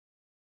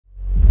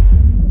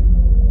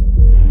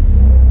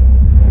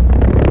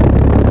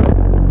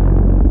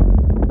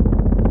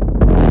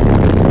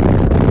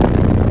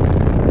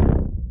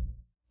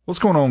What's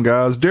going on,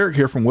 guys? Derek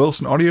here from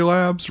Wilson Audio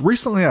Labs.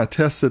 Recently I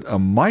tested a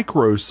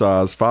micro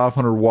size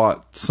 500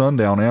 watt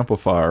sundown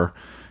amplifier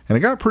and I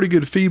got pretty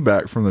good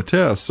feedback from the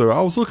test. So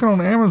I was looking on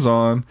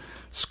Amazon.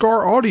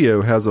 Skar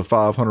Audio has a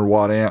 500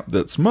 watt amp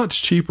that's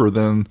much cheaper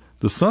than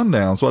the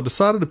sundown, so I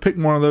decided to pick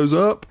one of those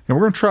up and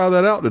we're going to try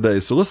that out today.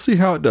 So let's see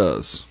how it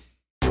does.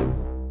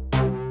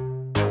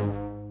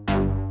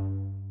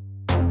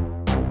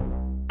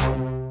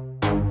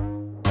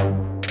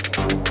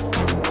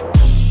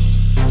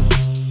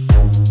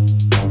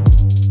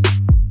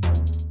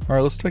 All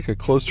right, let's take a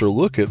closer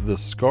look at the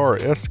Skar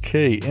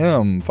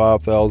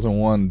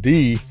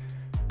SK-M5001D.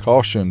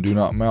 Caution, do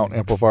not mount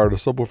amplifier to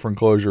subwoofer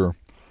enclosure.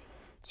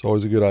 It's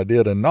always a good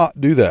idea to not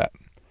do that.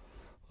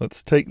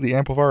 Let's take the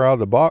amplifier out of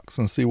the box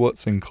and see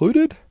what's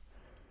included.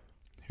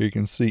 Here you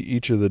can see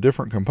each of the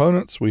different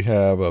components. We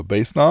have a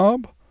bass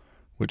knob,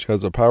 which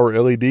has a power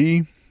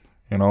LED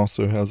and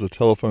also has a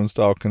telephone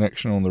style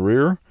connection on the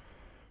rear.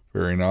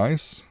 Very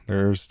nice.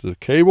 There's the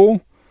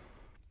cable.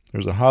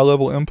 There's a high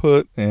level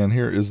input, and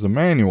here is the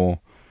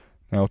manual.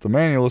 Now with the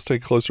manual, let's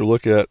take a closer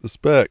look at the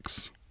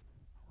specs.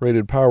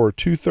 Rated power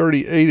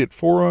 238 at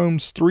 4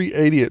 ohms,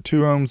 380 at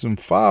 2 ohms, and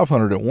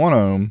 500 at 1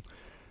 ohm.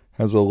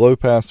 Has a low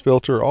pass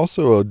filter,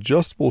 also an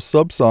adjustable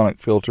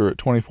subsonic filter at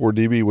 24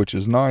 dB, which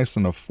is nice,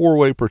 and a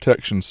 4-way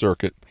protection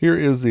circuit. Here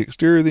is the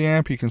exterior of the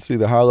amp. You can see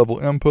the high level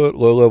input,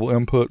 low level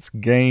inputs,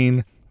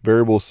 gain,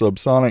 variable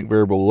subsonic,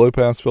 variable low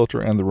pass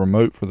filter, and the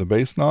remote for the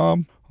bass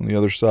knob. On the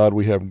other side,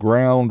 we have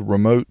ground,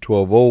 remote,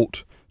 12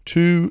 volt,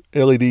 2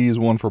 LEDs,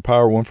 one for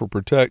power, one for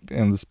protect,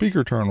 and the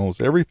speaker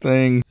terminals.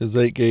 Everything is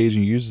 8 gauge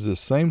and uses the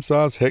same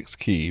size hex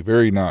key.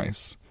 Very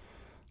nice.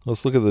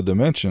 Let's look at the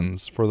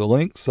dimensions. For the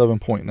length,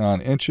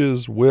 7.9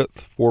 inches,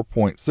 width,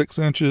 4.6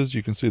 inches.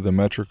 You can see the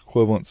metric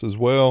equivalents as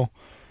well.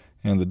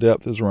 And the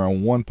depth is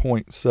around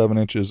 1.7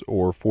 inches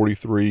or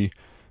 43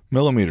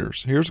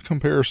 millimeters. Here's a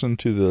comparison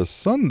to the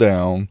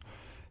sundown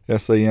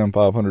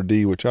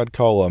SK-M5001D, which I'd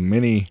call a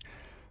micro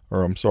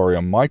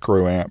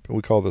amp.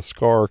 We call the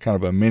Skar kind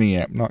of a mini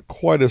amp, not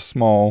quite as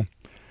small.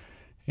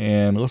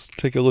 And let's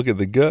take a look at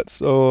the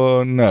guts.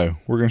 No,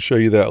 we're going to show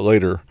you that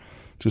later.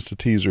 Just a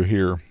teaser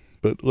here.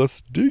 But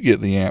let's get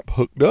the amp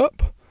hooked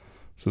up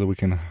so that we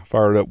can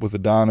fire it up with the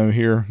dyno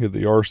here, get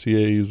the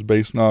RCA's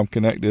bass knob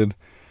connected,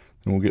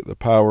 and we'll get the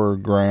power,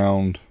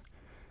 ground,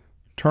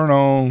 turn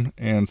on,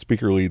 and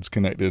speaker leads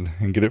connected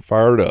and get it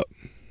fired up.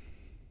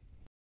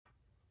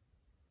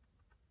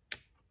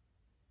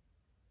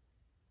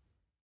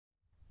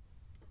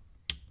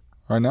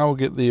 All right, now we'll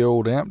get the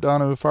old amp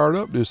dyno fired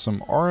up, do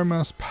some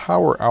RMS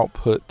power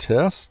output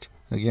test.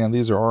 Again,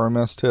 these are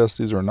RMS tests.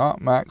 These are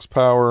not max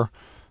power.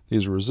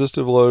 These are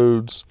resistive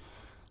loads.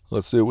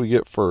 Let's see what we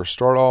get first.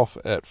 Start off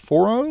at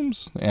 4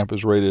 ohms. The amp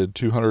is rated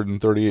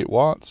 238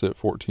 watts at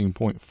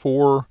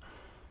 14.4.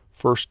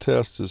 First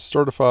test is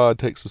certified,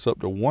 takes us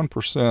up to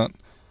 1%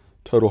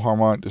 total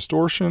harmonic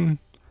distortion.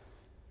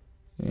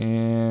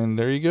 And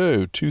there you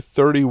go,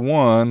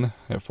 231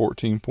 at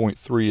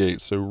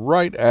 14.38, so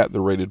right at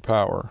the rated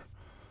power.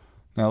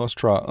 Now let's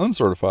try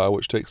uncertified,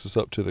 which takes us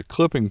up to the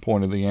clipping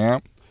point of the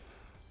amp,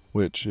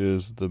 which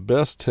is the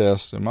best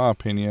test, in my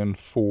opinion,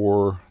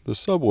 for the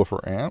subwoofer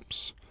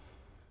amps.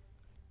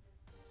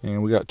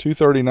 And we got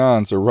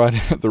 239, so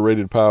right at the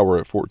rated power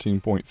at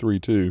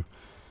 14.32.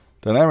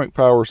 Dynamic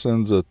power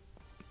sends a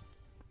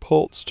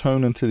pulse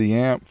tone into the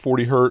amp,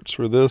 40 hertz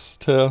for this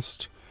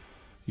test.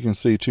 You can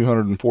see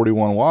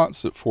 241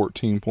 watts at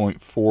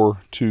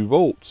 14.42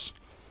 volts.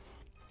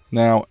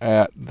 Now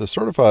at the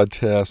certified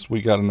test,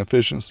 we got an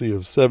efficiency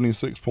of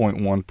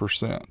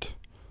 76.1%.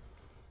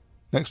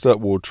 Next up,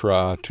 we'll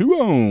try 2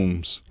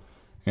 ohms.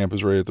 Amp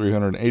is rated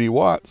 380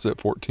 watts at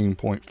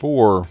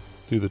 14.4.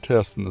 Do the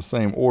test in the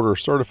same order.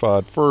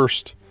 Certified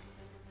first.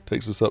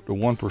 Takes us up to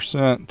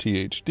 1%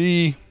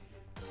 THD.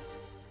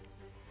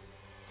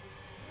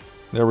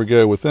 There we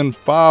go. Within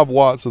 5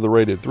 watts of the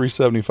rated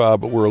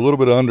 375, but we're a little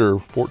bit under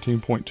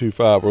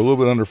 14.25. We're a little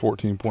bit under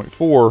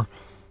 14.4.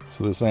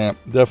 So this amp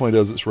definitely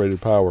does its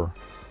rated power.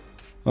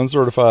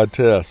 Uncertified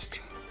test.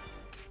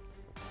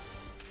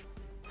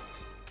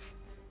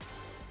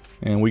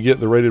 And we get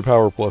the rated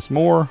power plus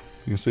more.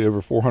 You can see over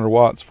 400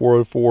 watts,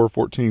 404,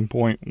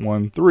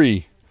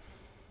 14.13.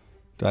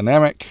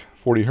 Dynamic,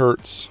 40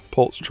 hertz,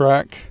 pulse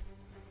track.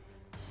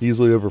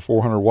 Easily over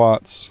 400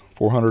 watts,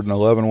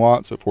 411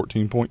 watts at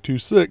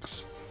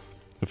 14.26.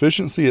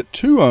 Efficiency at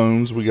 2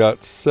 ohms, we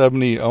got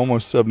 70,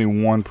 almost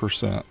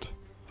 71%.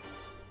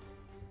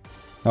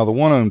 Now the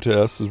 1 ohm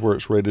test is where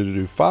it's rated to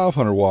do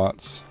 500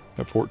 watts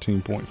at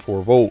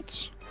 14.4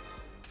 volts.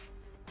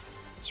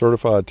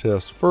 Certified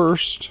test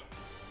first.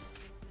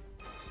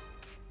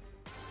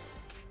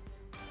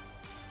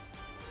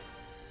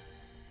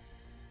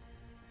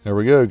 There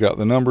we go, got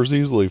the numbers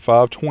easily,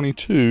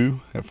 522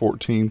 at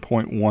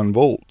 14.1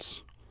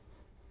 volts.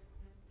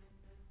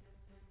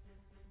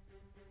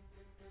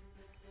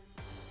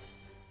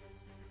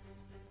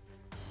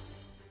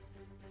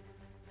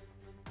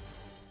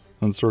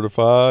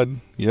 Uncertified,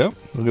 yep,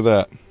 look at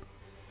that.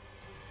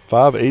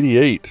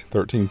 588,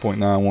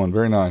 13.91,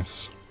 very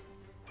nice.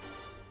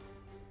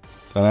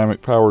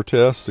 Dynamic power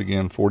test,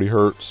 again 40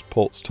 hertz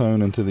pulse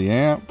tone into the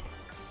amp.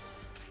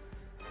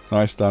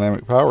 Nice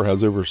dynamic power,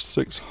 has over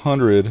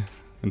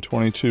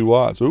 622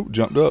 watts. Ooh,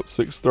 jumped up,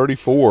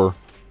 634,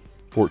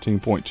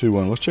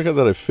 14.21. Let's check out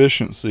that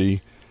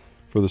efficiency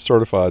for the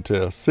certified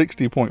test,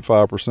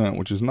 60.5%,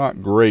 which is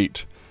not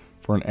great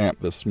for an amp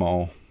this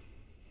small.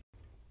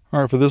 All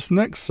right, for this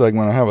next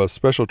segment, I have a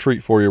special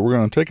treat for you. We're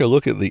going to take a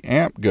look at the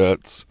amp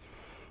guts,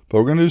 but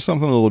we're going to do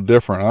something a little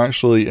different. I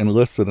actually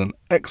enlisted an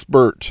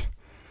expert.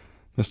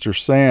 Mr.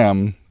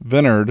 Sam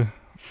Venard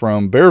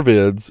from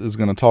BearVids is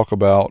going to talk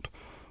about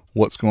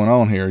what's going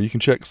on here. You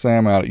can check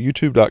Sam out at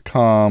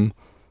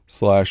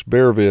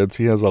youtube.com/BearVids.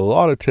 He has a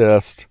lot of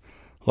tests,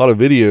 a lot of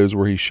videos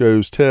where he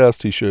shows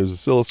tests, he shows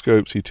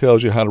oscilloscopes, he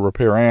tells you how to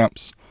repair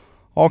amps,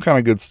 all kind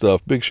of good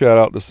stuff. Big shout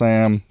out to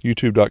Sam,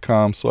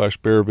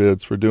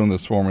 youtube.com/BearVids for doing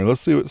this for me. Let's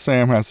see what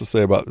Sam has to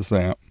say about this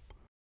amp.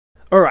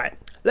 Alright,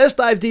 let's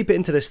dive deeper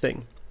into this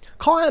thing.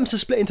 Car amps are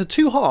split into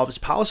two halves,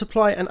 power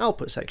supply and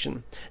output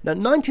section. Now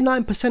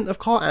 99% of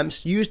car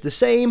amps use the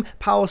same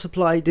power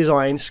supply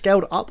design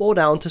scaled up or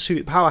down to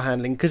suit power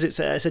handling because it's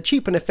a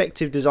cheap and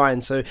effective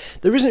design, so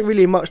there isn't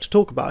really much to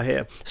talk about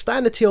here.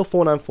 Standard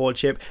TL494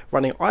 chip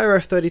running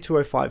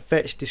IRF3205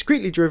 fetch,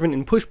 discretely driven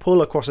in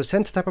push-pull across the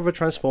center tap of a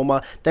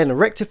transformer, then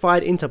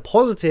rectified into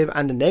positive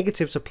and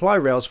negative supply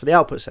rails for the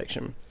output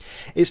section.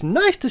 It's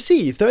nice to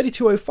see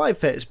 3205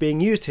 FETs being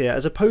used here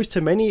as opposed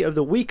to many of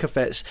the weaker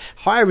FETs,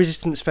 higher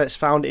resistance FETs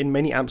found in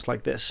many amps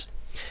like this.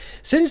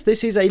 Since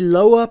this is a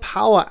lower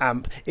power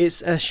amp,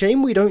 it's a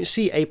shame we don't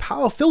see a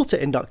power filter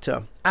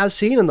inductor. As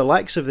seen in the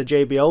likes of the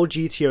JBL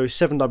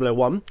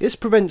GTO7001, this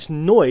prevents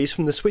noise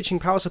from the switching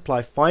power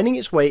supply finding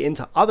its way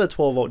into other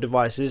 12-volt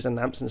devices and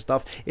amps and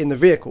stuff in the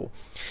vehicle.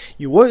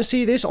 You won't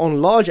see this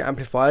on larger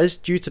amplifiers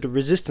due to the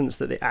resistance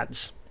that it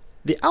adds.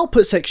 The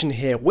output section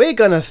here, we're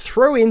going to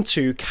throw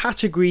into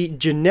category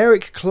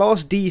generic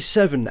class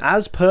D7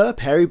 as per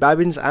Perry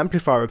Babin's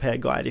amplifier repair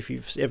guide, if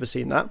you've ever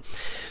seen that.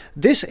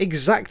 This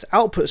exact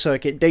output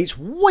circuit dates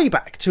way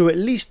back to at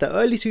least the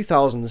early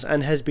 2000s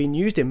and has been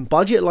used in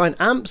budget line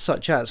amps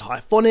such as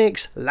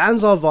Hyphonics,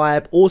 Lanzar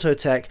Vibe,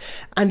 Autotech,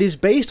 and is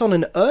based on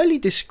an early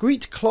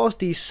discrete class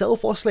D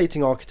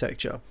self-oscillating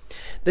architecture.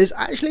 There's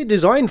actually a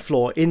design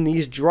flaw in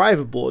these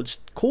driver boards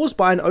caused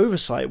by an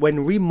oversight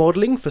when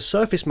remodeling for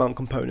surface mount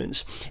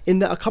components, in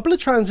that a couple of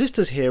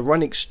transistors here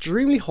run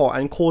extremely hot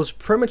and cause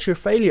premature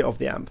failure of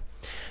the amp.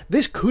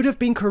 This could have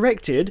been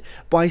corrected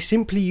by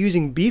simply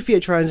using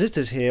beefier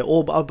transistors here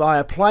or by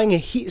applying a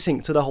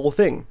heatsink to the whole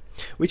thing,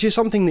 which is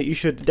something that you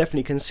should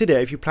definitely consider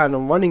if you plan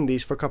on running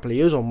these for a couple of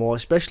years or more,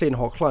 especially in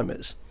hot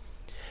climates.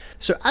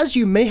 So as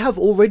you may have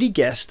already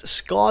guessed,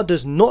 Skar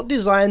does not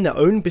design their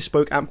own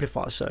bespoke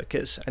amplifier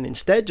circuits and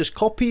instead just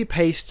copy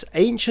pastes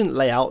ancient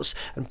layouts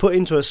and put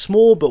into a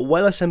small but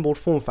well assembled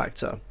form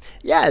factor.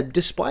 Yeah,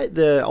 despite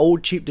the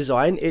old cheap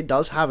design, it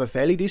does have a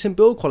fairly decent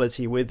build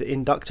quality with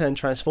inductor and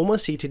transformer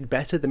seated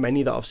better than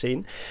many that I've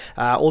seen,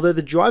 although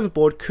the driver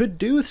board could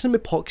do with some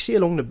epoxy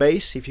along the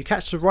base. If you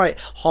catch the right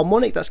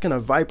harmonic, that's going to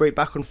vibrate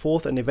back and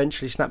forth and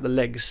eventually snap the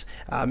legs,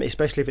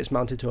 especially if it's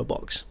mounted to a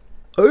box.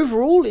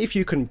 Overall, if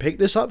you can pick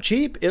this up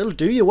cheap, it'll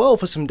do you well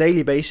for some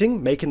daily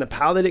basing, making the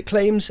power that it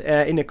claims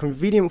in a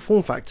convenient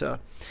form factor.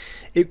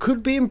 It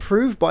could be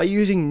improved by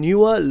using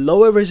newer,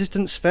 lower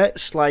resistance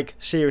FETs, like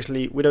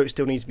seriously, we don't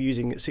still need to be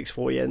using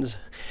 640Ns,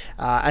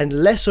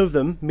 and less of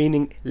them,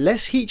 meaning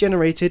less heat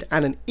generated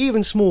and an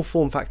even small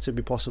form factor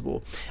be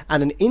possible,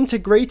 and an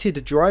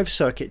integrated drive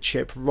circuit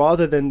chip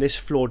rather than this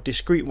flawed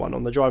discrete one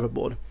on the driver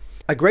board.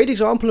 A great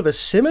example of a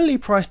similarly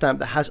priced amp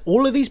that has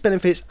all of these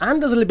benefits and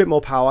does a little bit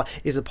more power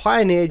is a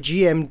Pioneer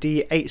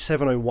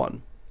GMD8701.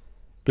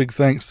 Big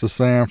thanks to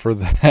Sam for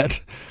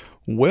that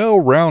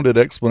well-rounded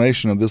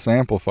explanation of this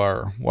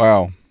amplifier.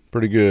 Wow,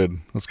 pretty good.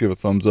 Let's give a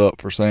thumbs up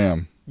for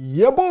Sam.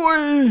 Yeah, boy!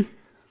 All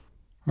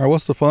right,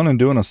 what's the fun in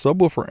doing a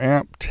subwoofer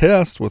amp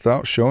test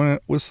without showing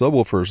it with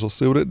subwoofers? Let's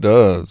see what it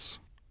does.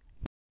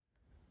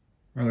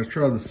 All right, let's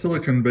try the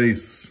silicon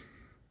bass.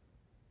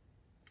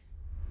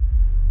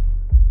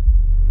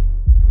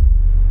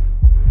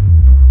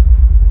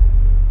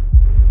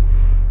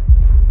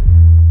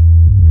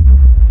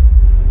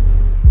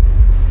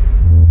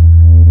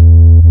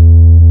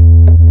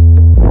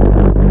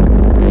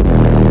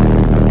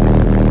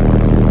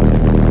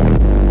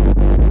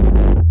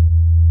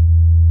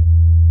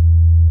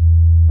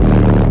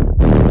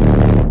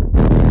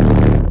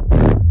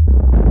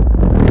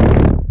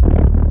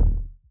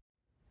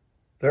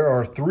 There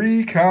are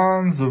three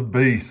kinds of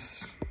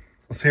bass.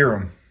 Let's hear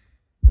them.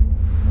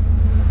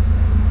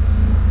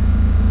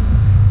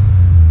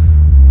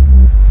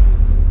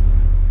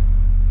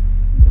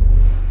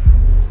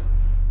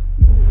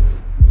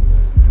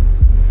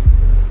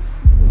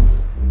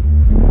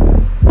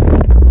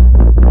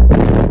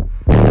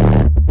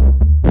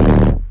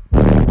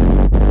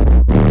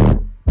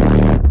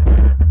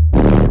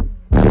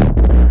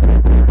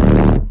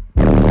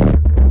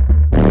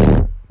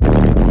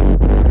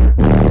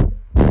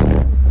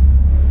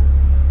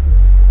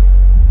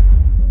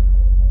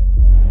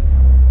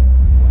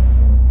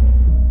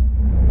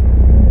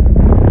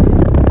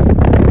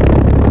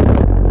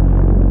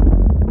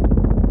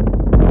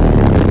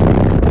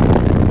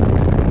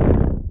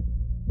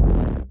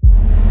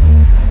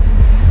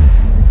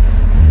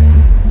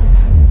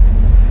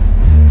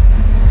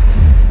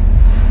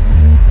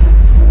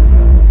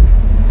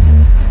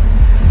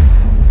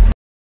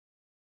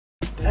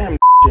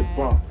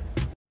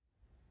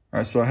 All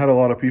right, so I had a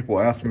lot of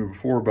people ask me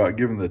before about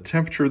giving the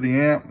temperature of the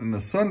amp. And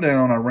the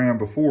Sundown I ran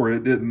before,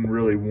 it didn't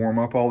really warm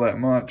up all that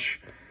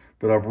much.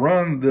 But I've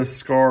run this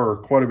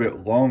Skar quite a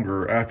bit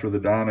longer after the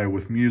dyno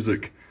with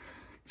music.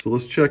 So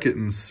let's check it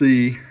and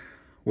see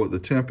what the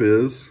temp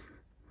is.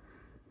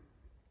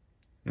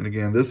 And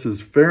again, this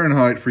is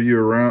Fahrenheit for you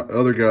around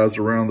other guys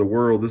around the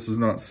world. This is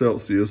not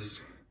Celsius.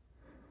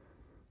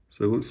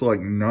 So it looks like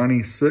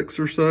 96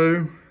 or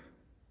so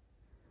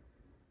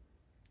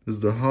is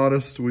the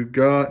hottest we've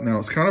got. Now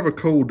it's kind of a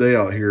cold day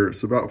out here.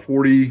 It's about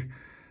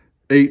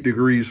 48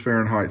 degrees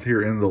Fahrenheit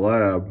here in the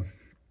lab.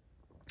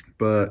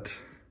 But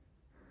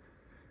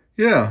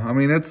yeah, I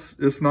mean,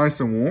 it's nice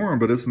and warm,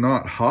 but it's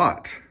not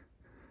hot.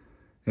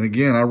 And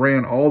again, I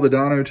ran all the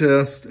dyno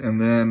tests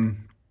and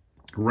then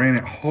ran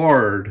it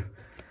hard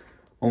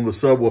on the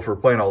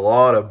subwoofer, playing a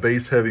lot of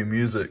bass heavy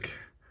music.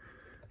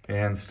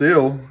 And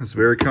still, it's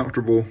very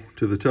comfortable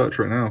to the touch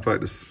right now. In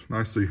fact, it's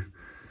nicely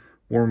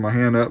warming my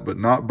hand up, but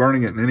not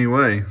burning it in any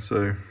way.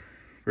 So,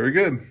 very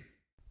good.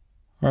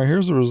 All right,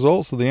 here's the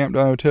results of the amp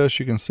dyno test.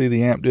 You can see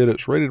the amp did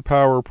its rated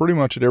power pretty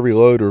much at every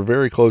load or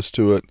very close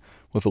to it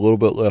with a little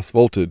bit less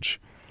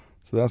voltage.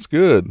 So that's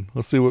good.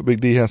 Let's see what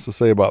Big D has to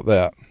say about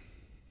that.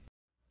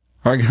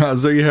 All right,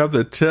 guys, there you have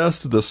the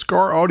test of the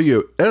Skar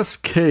Audio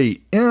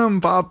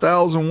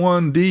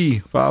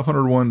SK-M5001D,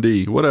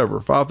 501D, whatever,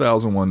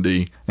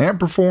 5001D. Amp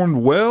performed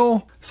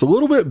well. It's a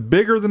little bit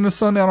bigger than the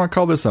Sundown. I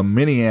call this a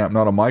mini amp,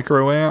 not a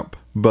micro amp.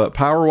 But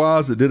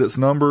power-wise, it did its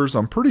numbers.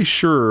 I'm pretty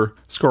sure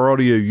Skar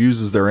Audio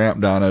uses their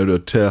amp dyno to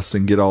test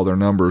and get all their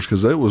numbers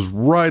because it was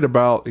right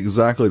about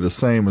exactly the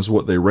same as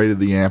what they rated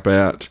the amp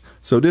at.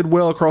 So it did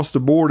well across the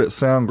board. It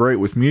sounded great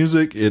with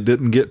music. It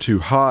didn't get too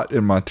hot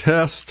in my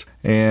test.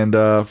 And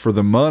for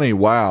the money,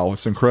 wow,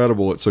 it's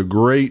incredible. It's a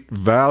great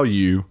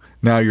value.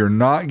 Now, you're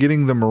not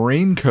getting the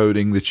marine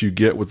coating that you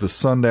get with the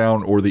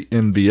Sundown or the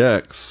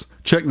NVX.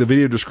 Check the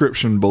video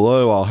description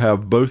below. I'll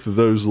have both of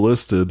those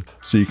listed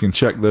so you can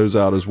check those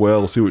out as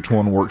well, see which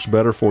one works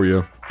better for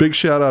you. Big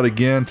shout out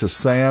again to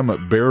Sam at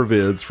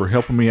BearVids for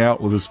helping me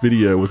out with this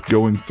video with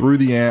going through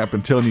the amp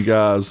and telling you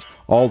guys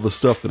all the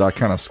stuff that I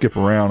kind of skip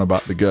around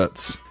about the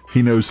guts.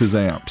 He knows his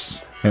amps.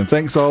 And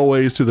thanks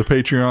always to the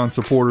Patreon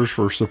supporters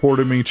for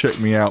supporting me. Check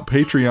me out,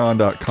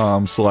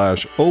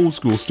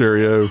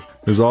 patreon.com/oldschoolstereo.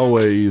 As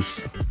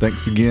always,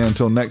 thanks again.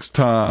 Until next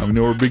time, you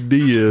know where Big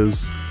D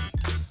is.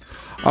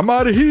 I'm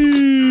out of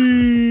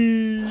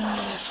here.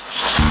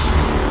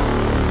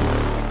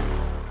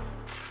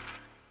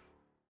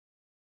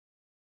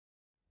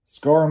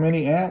 Skar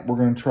Mini Amp, we're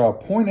going to try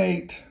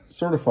 0.8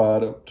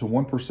 certified up to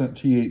 1%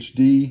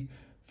 THD.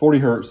 40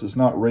 hertz is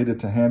not rated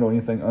to handle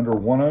anything under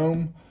 1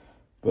 ohm.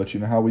 But you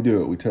know how we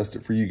do it. We test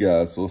it for you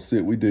guys. So let's see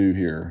what we do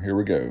here. Here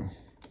we go.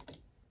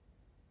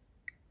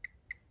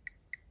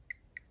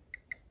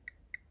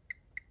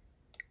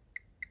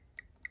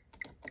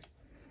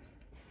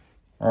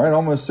 All right,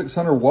 almost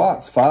 600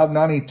 watts,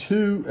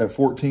 592 at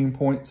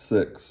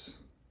 14.6.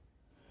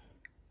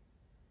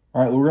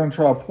 All right, we're going to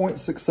try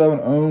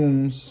 0.67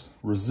 ohms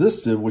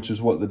resistive, which is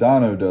what the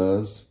dyno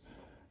does.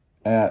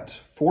 At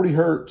 40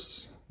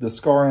 hertz, the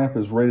Skar amp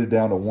is rated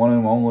down to 1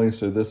 ohm only,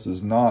 so this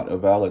is not a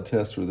valid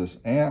test for this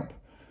amp.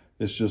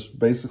 It's just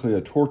basically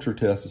a torture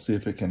test to see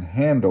if it can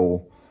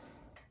handle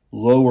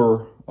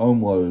lower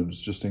ohm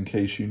loads, just in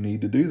case you need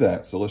to do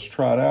that. So let's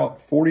try it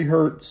out. 40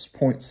 hertz,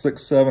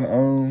 0.67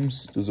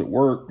 ohms. Does it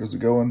work? Does it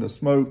go into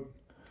smoke?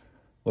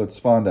 Let's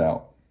find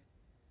out.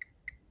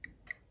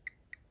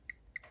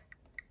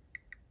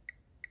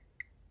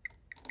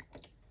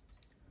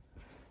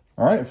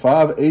 All right,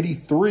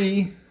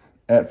 583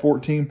 at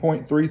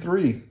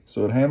 14.33,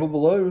 so it handled the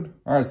load.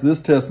 All right, so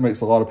this test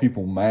makes a lot of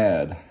people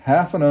mad.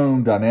 Half an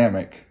ohm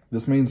dynamic.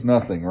 This means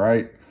nothing,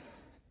 right?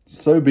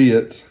 So be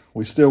it.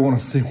 We still want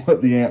to see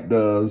what the amp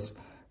does.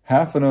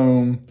 Half an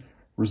ohm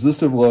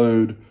resistive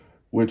load,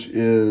 which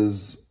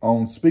is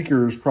on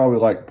speakers probably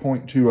like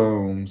 0.2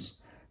 ohms,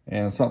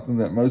 and something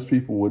that most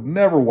people would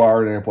never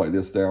wire an amp like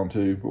this down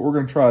to. But we're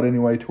going to try it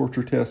anyway.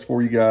 Torture test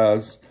for you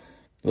guys.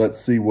 Let's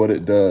see what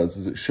it does.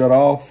 Does it shut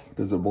off?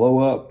 Does it blow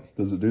up?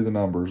 Does it do the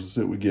numbers? Let's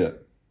see what we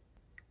get.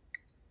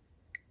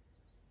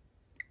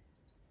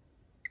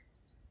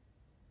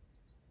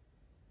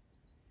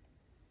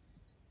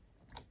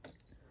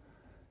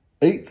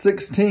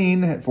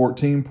 $816 at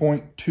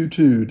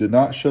 14.22. Did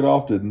not shut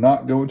off, did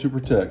not go into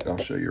protect. I'll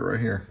show you right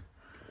here.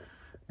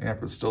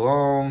 Amp is still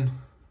on.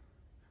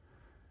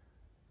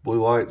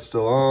 Blue light's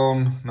still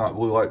on. Not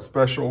blue light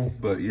special,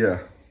 but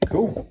yeah,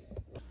 cool.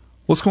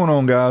 What's going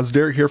on, guys?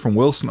 Derek here from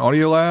Wilson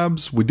Audio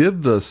Labs. We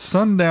did the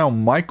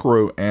Sundown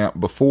Micro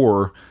amp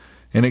before,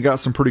 and it got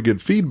some pretty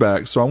good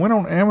feedback. So I went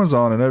on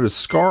Amazon and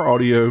noticed Skar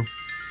Audio.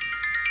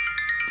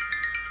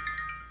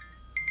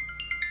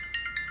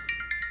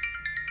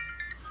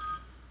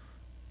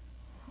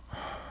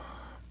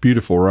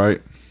 Beautiful,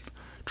 right?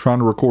 Trying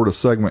to record a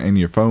segment and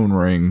your phone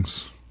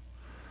rings.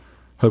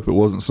 Hope it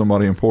wasn't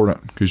somebody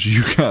important, because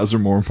you guys are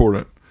more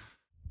important.